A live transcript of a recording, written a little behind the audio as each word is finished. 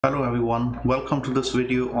Hello everyone, welcome to this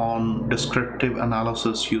video on descriptive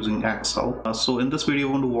analysis using Excel. So in this video,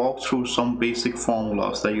 I'm going to walk through some basic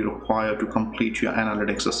formulas that you require to complete your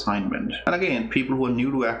analytics assignment. And again, people who are new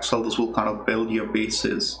to Excel, this will kind of build your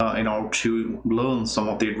basis in order to learn some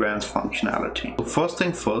of the advanced functionality. So first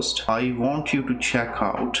thing first, I want you to check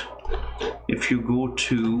out, if you go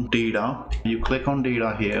to data, you click on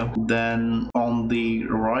data here, then on the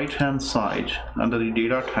right hand side under the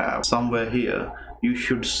data tab, somewhere here, you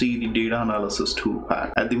should see the data analysis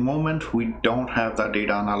toolpack. At the moment, we don't have that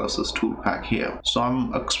data analysis toolpack here. So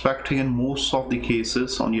I'm expecting in most of the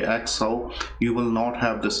cases on your Excel, you will not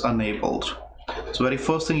have this enabled. So very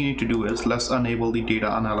first thing you need to do is let's enable the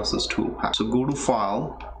data analysis toolpack. So go to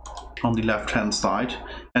File on the left hand side,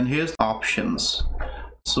 and here's Options.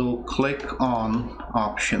 So click on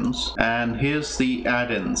Options, and here's the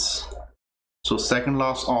add-ins. So second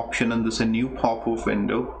last option, and this is a new pop-up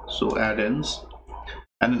window. So add-ins.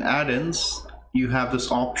 And in add-ins, you have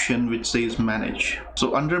this option which says manage.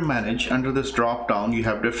 So under manage, under this drop down, you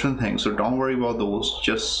have different things. So don't worry about those.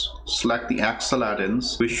 Just select the Excel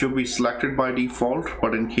add-ins, which should be selected by default.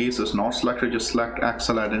 But in case it's not selected, just select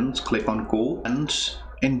Excel add-ins, click on Go. And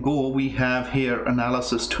in Go, we have here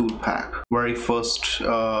analysis toolpack, very first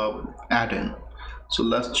add-in. So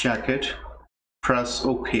let's check it. Press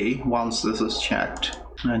OK once this is checked.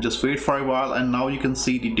 And just wait for a while, and now you can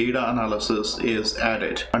see the data analysis is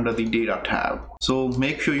added under the data tab. So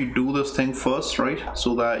make sure you do this thing first, right,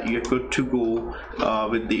 so that you're good to go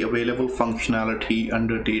with the available functionality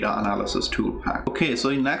under data analysis toolpack. Okay, so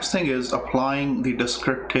the next thing is applying the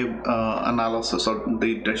descriptive analysis or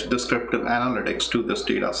the descriptive analytics to this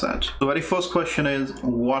data set. The very first question is,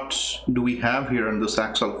 what do we have here in this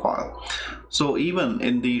Excel file? So even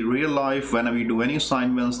in the real life, whenever you do any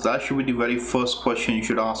assignments, that should be the very first question you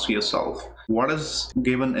should ask yourself. What is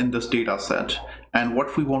given in this data set and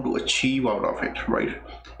what we want to achieve out of it, right?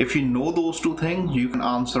 If you know those two things, you can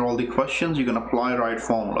answer all the questions, you can apply right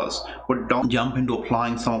formulas, but don't jump into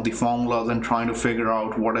applying some of the formulas and trying to figure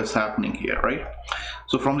out what is happening here, right?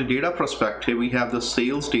 So from the data perspective, we have the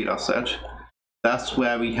sales data set. That's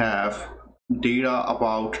where we have data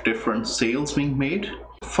about different sales being made.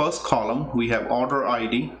 First column, we have order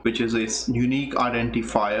ID, which is a unique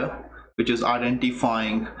identifier, which is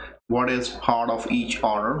identifying what is part of each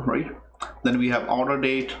order, right? Then we have order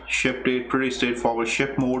date, ship date, pretty straightforward.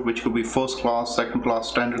 Ship mode, which could be first class, second class,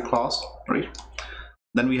 standard class, right?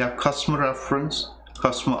 Then we have customer reference,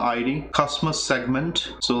 customer ID, customer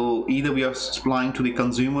segment. So either we are supplying to the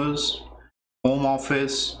consumers, home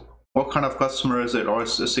office, what kind of customer is it, or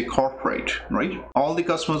it's a corporate, right? All the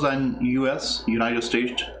customers are in US, United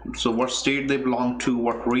States. So what state they belong to,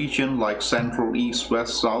 what region, like central, east,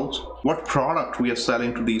 west, south, what product we are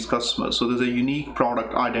selling to these customers. So there's a unique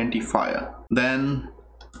product identifier. Then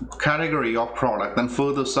category of product, then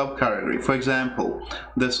further subcategory. For example,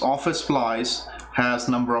 this office supplies has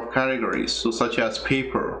number of categories, so such as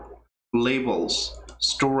paper, labels,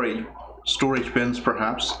 storage bins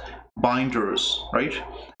perhaps, binders, right,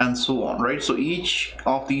 and so on, right? So each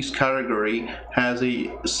of these category has a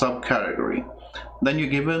subcategory. Then you're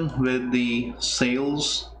given with the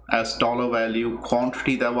sales as dollar value,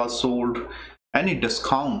 quantity that was sold, any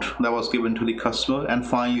discount that was given to the customer, and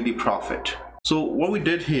finally the profit. So what we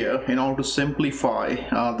did here, in order to simplify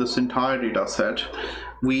this entire data set,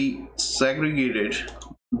 we segregated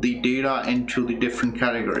the data into the different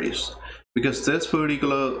categories, because this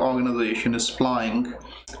particular organization is supplying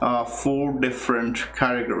 4 different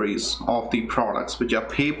categories of the products, which are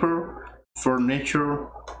paper, furniture,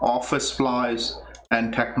 office supplies,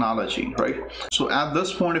 and technology, right? So at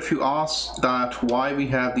this point, if you ask that why we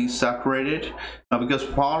have these separated, because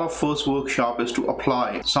part of first workshop is to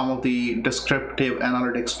apply some of the descriptive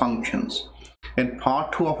analytics functions. In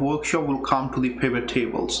part 2 of workshop, we'll come to the pivot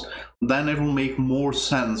tables. Then it will make more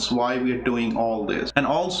sense why we are doing all this. And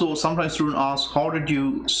also sometimes students ask, how did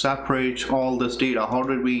you separate all this data? How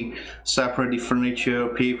did we separate the furniture,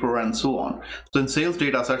 paper, and so on? So in sales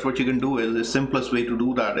data sets, what you can do is, the simplest way to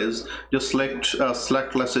do that is just select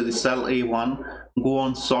let's say the cell A1, go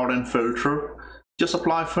on sort and filter, just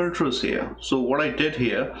apply filters here. So what I did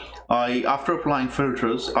here, after applying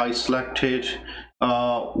filters, I selected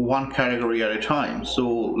one category at a time. So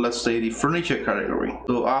let's say the furniture category.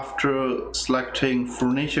 So after selecting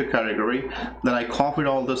furniture category, then I copied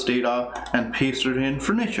all this data and pasted it in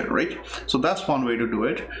furniture, right? So that's one way to do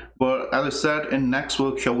it. But as I said, in next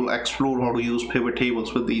workshop, we'll explore how to use pivot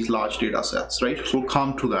tables with these large data sets, right? So we'll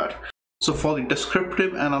come to that. So for the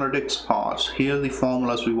descriptive analytics part, here are the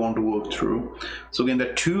formulas we want to work through. So again,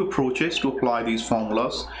 there are 2 approaches to apply these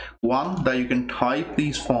formulas. One, that you can type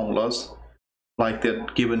these formulas like they're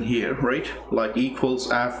given here, right? Like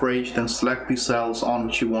equals average, then select the cells on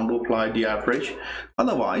which you want to apply the average.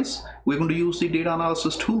 Otherwise, we're going to use the data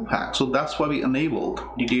analysis tool pack. So that's why we enabled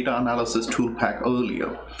the data analysis tool pack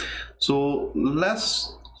earlier. So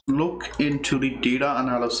let's look into the data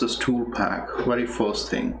analysis tool pack very first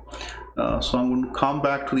thing. So I'm going to come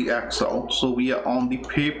back to the Excel. So we are on the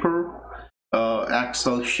paper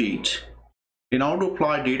Excel sheet. In order to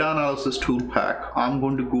apply data analysis tool pack, I'm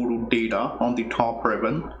going to go to data on the top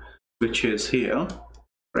ribbon, which is here,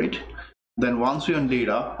 right? Then once we're on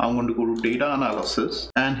data, I'm going to go to data analysis,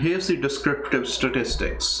 and here's the descriptive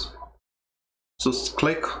statistics. So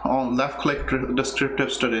click on left click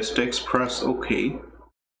descriptive statistics, press OK.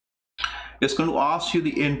 It's going to ask you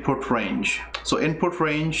the input range. So input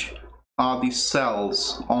range are the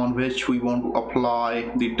cells on which we want to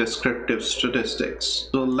apply the descriptive statistics.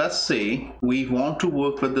 So let's say we want to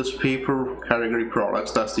work with this paper category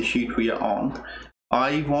products, that's the sheet we are on.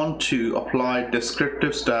 I want to apply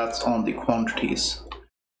descriptive stats on the quantities.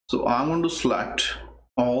 So I'm going to select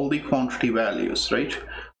all the quantity values, right?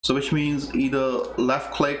 So which means either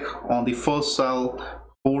left click on the first cell,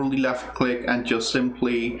 hold the left click and just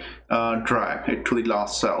simply drag it to the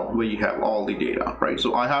last cell where you have all the data, right?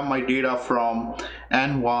 So I have my data from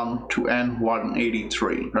N1 to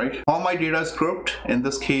N183, right? All my data is grouped. In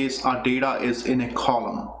this case, our data is in a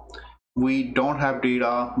column. We don't have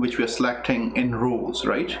data which we are selecting in rows,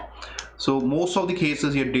 right? So most of the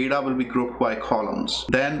cases your data will be grouped by columns.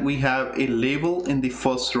 Then we have a label in the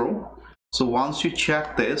first row. So once you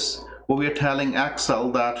check this, we are telling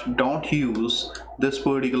Excel that don't use this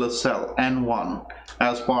particular cell N1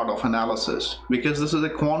 as part of analysis, because this is a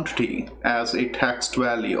quantity as a text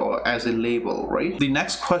value or as a label, right? The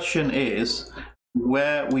next question is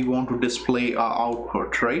where we want to display our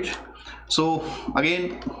output, right? So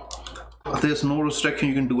again, there's no restriction,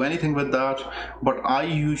 you can do anything with that, but I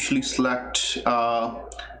usually select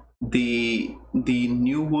the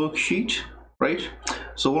new worksheet, right?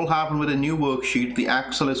 So what will happen with a new worksheet, the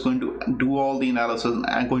Excel is going to do all the analysis and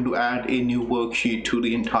I'm going to add a new worksheet to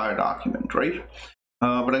the entire document, right?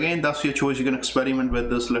 But again, that's your choice. You can experiment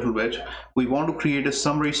with this a little bit. We want to create a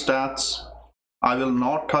summary stats. I will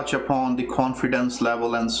not touch upon the confidence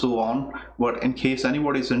level and so on, but in case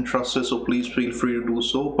anybody is interested, so please feel free to do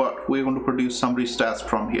so. But we're going to produce summary stats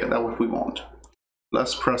from here. That's what we want.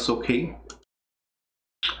 Let's press OK.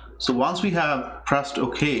 So once we have pressed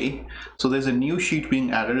OK, so there's a new sheet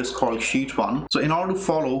being added. It's called sheet 1. So in order to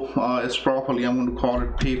follow this properly, I'm going to call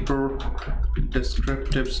it paper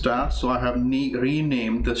descriptive stats. So I have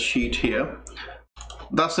renamed this sheet here.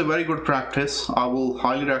 That's a very good practice. I will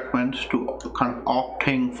highly recommend to kind of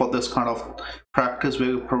opting for this kind of practice where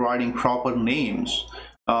you're providing proper names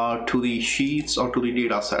to the sheets or to the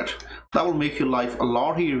data set. That will make your life a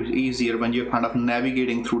lot easier when you're kind of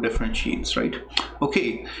navigating through different sheets, right?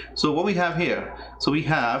 Okay, so what we have here, so we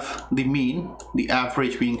have the mean, the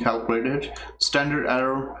average being calculated, standard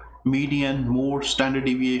error, median, mode, standard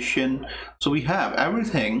deviation. So we have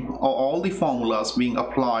everything, all the formulas being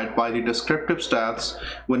applied by the descriptive stats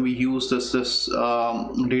when we use this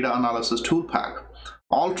data analysis tool pack.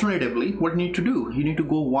 Alternatively, what you need to do, you need to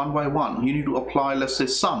go one by one. You need to apply, let's say,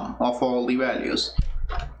 sum of all the values.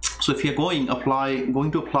 So if you're going to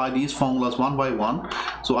apply these formulas one by one,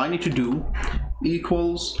 so I need to do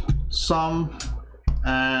equals sum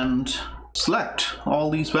and select all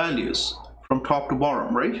these values from top to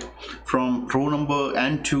bottom, right? From row number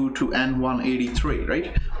N2 to N183,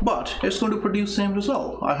 right? But it's going to produce same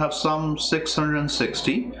result. I have sum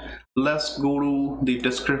 660. Let's go to the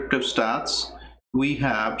descriptive stats. We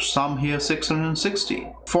have sum here 660.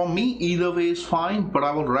 For me, either way is fine, but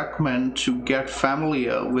I would recommend to get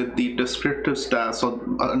familiar with the descriptive stats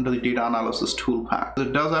under the data analysis tool pack.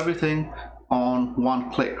 It does everything on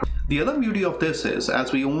one click. The other beauty of this is,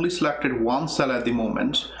 as we only selected one cell at the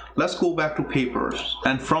moment, let's go back to papers.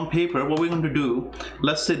 And from paper, what we're going to do,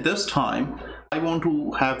 let's say this time, I want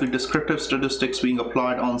to have the descriptive statistics being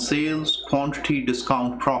applied on sales, quantity,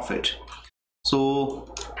 discount, profit.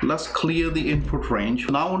 So let's clear the input range.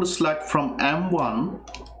 Now I want to select from M1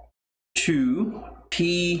 to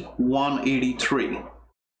T183.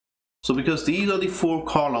 So because these are the 4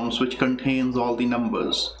 columns which contains all the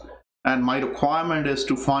numbers, and my requirement is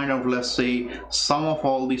to find out, let's say, sum of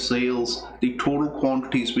all the sales, the total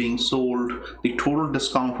quantities being sold, the total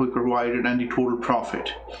discount we provided, and the total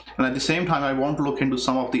profit. And at the same time, I want to look into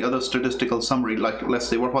some of the other statistical summary, like let's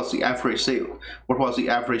say what was the average sale, what was the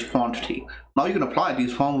average quantity. Now you can apply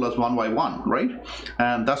these formulas one by one, right?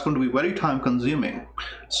 And that's going to be very time consuming.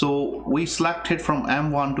 So we selected from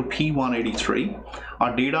M1 to P183.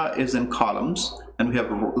 Our data is in columns. and we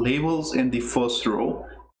have labels in the first row.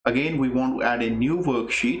 Again, we want to add a new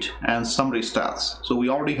worksheet and summary stats. So we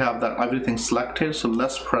already have that everything selected, so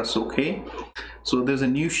let's press OK. So there's a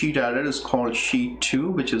new sheet added, it's called sheet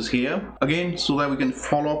 2, which is here. Again, so that we can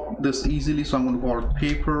follow up this easily, so I'm going to call it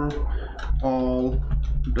paper all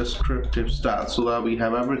descriptive stats, so that we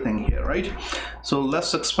have everything here, right? So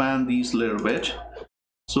let's expand these a little bit.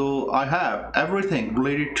 So I have everything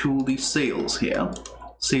related to the sales here,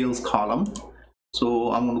 sales column.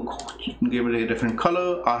 So I'm going to give it a different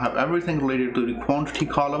color. I have everything related to the quantity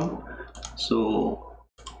column. So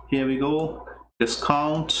here we go,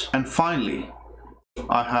 discount, and finally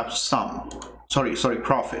I have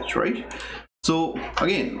profit, right? So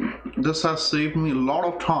again, this has saved me a lot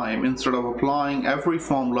of time instead of applying every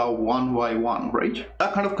formula one by one, right?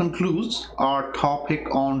 That kind of concludes our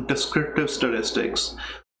topic on descriptive statistics.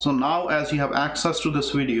 So now, as you have access to this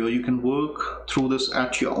video, you can work through this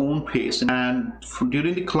at your own pace. And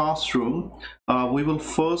during the classroom, we will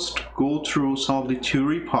first go through some of the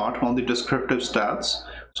theory part on the descriptive stats,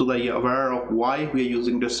 so that you're aware of why we are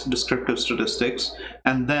using this descriptive statistics.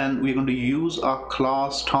 And then we're going to use our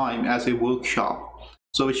class time as a workshop.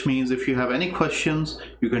 So which means if you have any questions,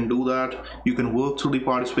 you can do that. You can work through the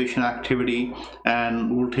participation activity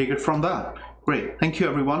and we'll take it from there. Great. Thank you,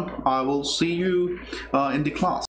 everyone. I will see you in the class.